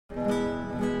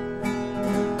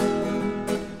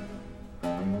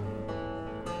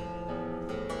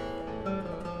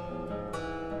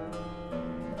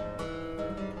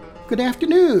Good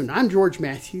afternoon. I'm George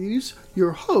Matthews,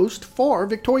 your host for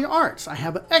Victoria Arts. I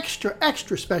have an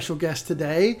extra special guest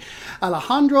today,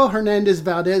 Alejandro Hernandez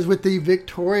Valdez with the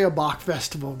Victoria Bach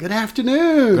Festival. Good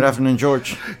afternoon. Good afternoon,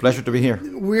 George. Pleasure to be here.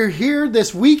 We're here.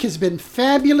 This week has been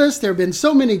fabulous. There have been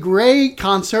so many great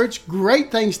concerts,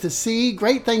 great things to see,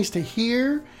 great things to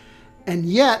hear, and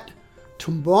yet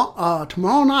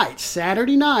tomorrow night,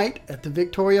 Saturday night, at the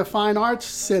Victoria Fine Arts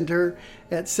Center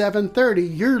at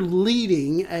 7:30, you're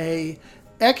leading a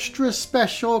extra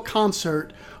special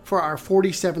concert for our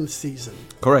 47th season.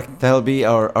 Correct. That'll be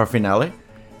our finale,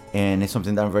 and it's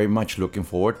something that I'm very much looking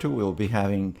forward to. We'll be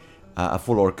having a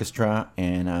full orchestra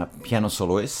and a piano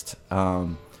soloist,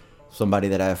 somebody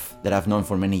that I've known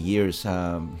for many years.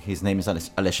 His name is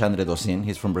Alexandre Docin.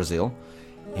 He's from Brazil,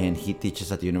 and he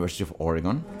teaches at the University of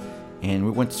Oregon. And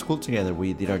we went to school together.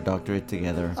 We did our doctorate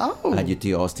together at UT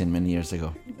Austin many years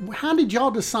ago. How did y'all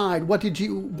decide? What did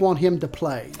you want him to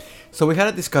play? So we had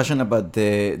a discussion about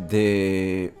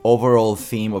the overall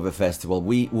theme of the festival.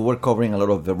 We were covering a lot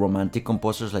of the romantic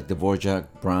composers like Dvorak,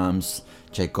 Brahms,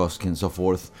 Tchaikovsky, and so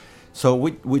forth. So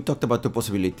we talked about two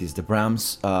possibilities: the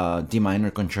Brahms D minor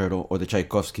concerto or the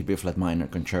Tchaikovsky B flat minor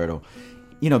concerto.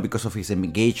 You know, because of his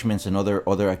engagements and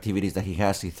other activities that he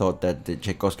has, he thought that the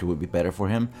Tchaikovsky would be better for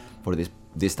him for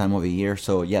this time of the year.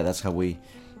 So yeah, that's how we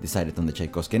decided on the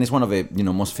Tchaikovsky. And it's one of the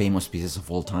most famous pieces of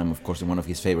all time, of course, and one of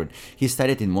his favorite. He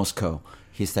studied in Moscow.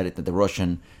 He studied at the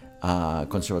Russian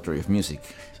Conservatory of Music.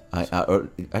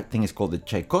 I think it's called the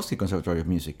Tchaikovsky Conservatory of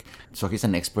Music. So he's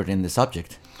an expert in the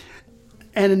subject.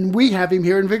 And we have him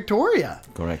here in Victoria.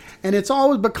 Correct. And it's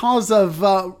always because of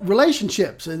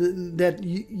relationships that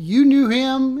you knew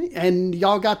him and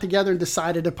y'all got together and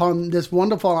decided upon this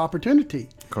wonderful opportunity.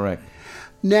 Correct.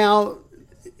 Now,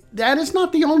 that is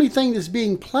not the only thing that's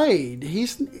being played.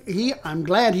 I'm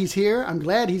glad he's here. I'm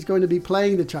glad he's going to be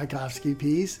playing the Tchaikovsky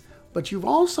piece. But you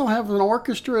also have an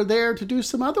orchestra there to do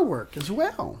some other work as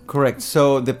well. Correct.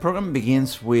 So the program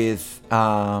begins with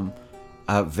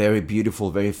a very beautiful,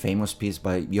 very famous piece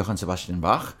by Johann Sebastian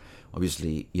Bach,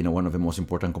 obviously, one of the most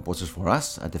important composers for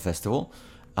us at the festival.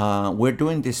 We're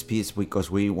doing this piece because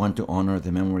we want to honor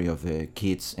the memory of the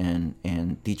kids and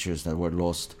teachers that were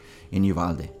lost in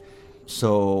Uvalde.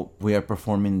 So we are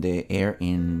performing the air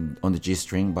on the G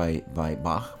string by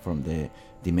Bach from the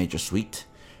D major suite.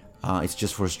 It's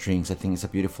just for strings. I think it's a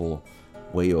beautiful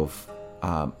way of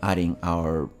adding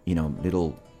our,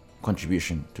 little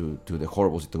contribution to the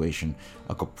horrible situation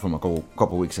from a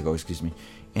couple weeks ago,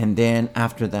 and then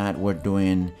after that we're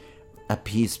doing a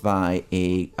piece by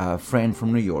a friend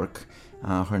from New York.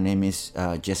 Her name is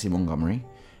Jessie Montgomery.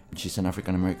 She's an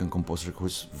African-American composer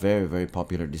who's very, very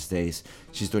popular these days.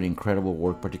 She's doing incredible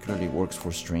work, particularly works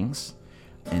for strings,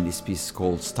 and this piece is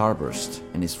called Starburst,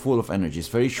 and it's full of energy. It's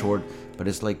very short, but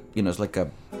it's like it's like a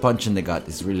punch in the gut.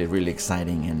 It's really, really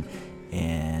exciting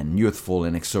and youthful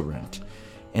and exuberant.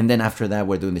 And then after that,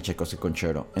 we're doing the Tchaikovsky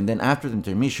Concerto. And then after the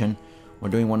intermission, we're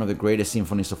doing one of the greatest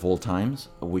symphonies of all times,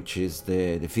 which is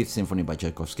the Fifth Symphony by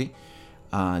Tchaikovsky.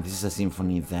 This is a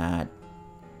symphony that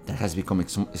has become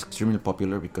extremely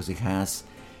popular because it has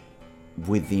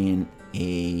within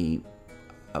a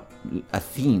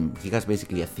theme. He has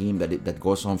basically a theme that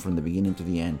goes on from the beginning to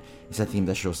the end. It's a theme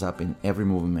that shows up in every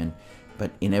movement,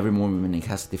 but in every movement it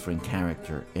has a different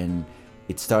character. And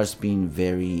it starts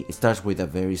with a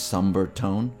very somber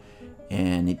tone,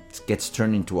 and it gets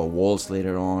turned into a waltz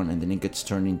later on, and then it gets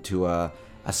turned into a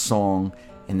song,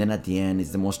 and then at the end it's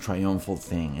the most triumphal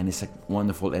thing, and it's a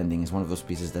wonderful ending. It's one of those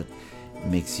pieces that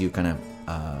makes you kind of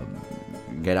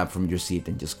get up from your seat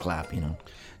and just clap,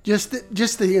 Just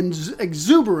the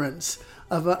exuberance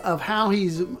of how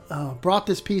he's brought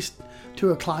this piece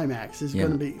to a climax is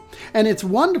going to be. And it's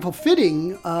wonderful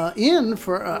fitting in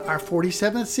for our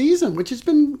 47th season, which has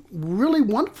been really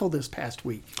wonderful this past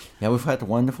week. Yeah, we've had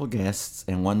wonderful guests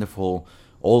and wonderful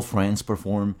old friends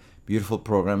perform beautiful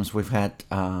programs. We've had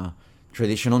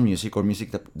traditional music or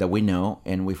music that we know,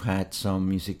 and we've had some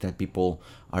music that people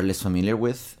are less familiar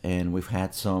with, and we've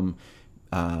had some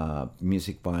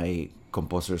music by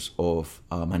composers of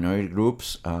minority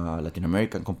groups, Latin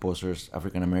American composers,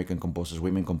 African American composers,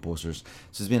 women composers.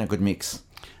 So it's been a good mix.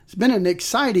 It's been an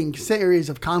exciting series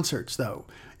of concerts, though.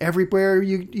 Everywhere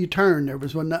you turn, there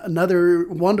was another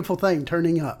wonderful thing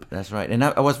turning up. That's right. And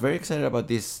I was very excited about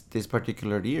this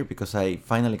particular year because I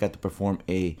finally got to perform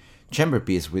a chamber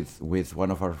piece with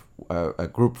one of our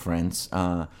group friends,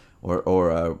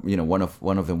 or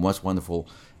one of the most wonderful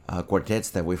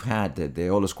quartets that we've had, the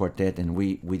Olus Quartet, and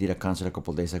we did a concert a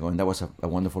couple of days ago, and that was a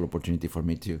wonderful opportunity for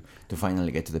me to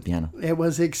finally get to the piano. It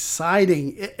was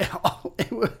exciting.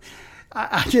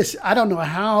 I don't know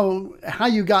how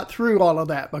you got through all of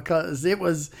that, because it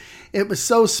was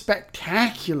so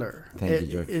spectacular. Thank you,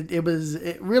 George. It was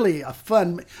really a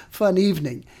fun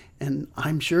evening, and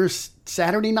I'm sure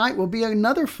Saturday night will be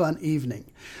another fun evening.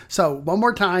 So one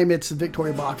more time, it's the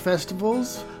Victoria Bach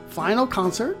Festival's final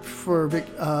concert for the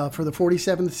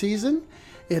 47th season.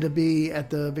 It'll be at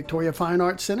the Victoria Fine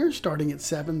Arts Center starting at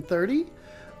 7:30.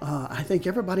 I think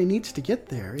everybody needs to get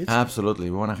there. Absolutely.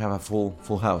 We want to have a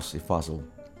full house if possible.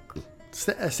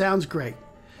 Sounds great.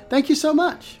 Thank you so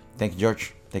much. Thank you,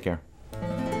 George. Take care.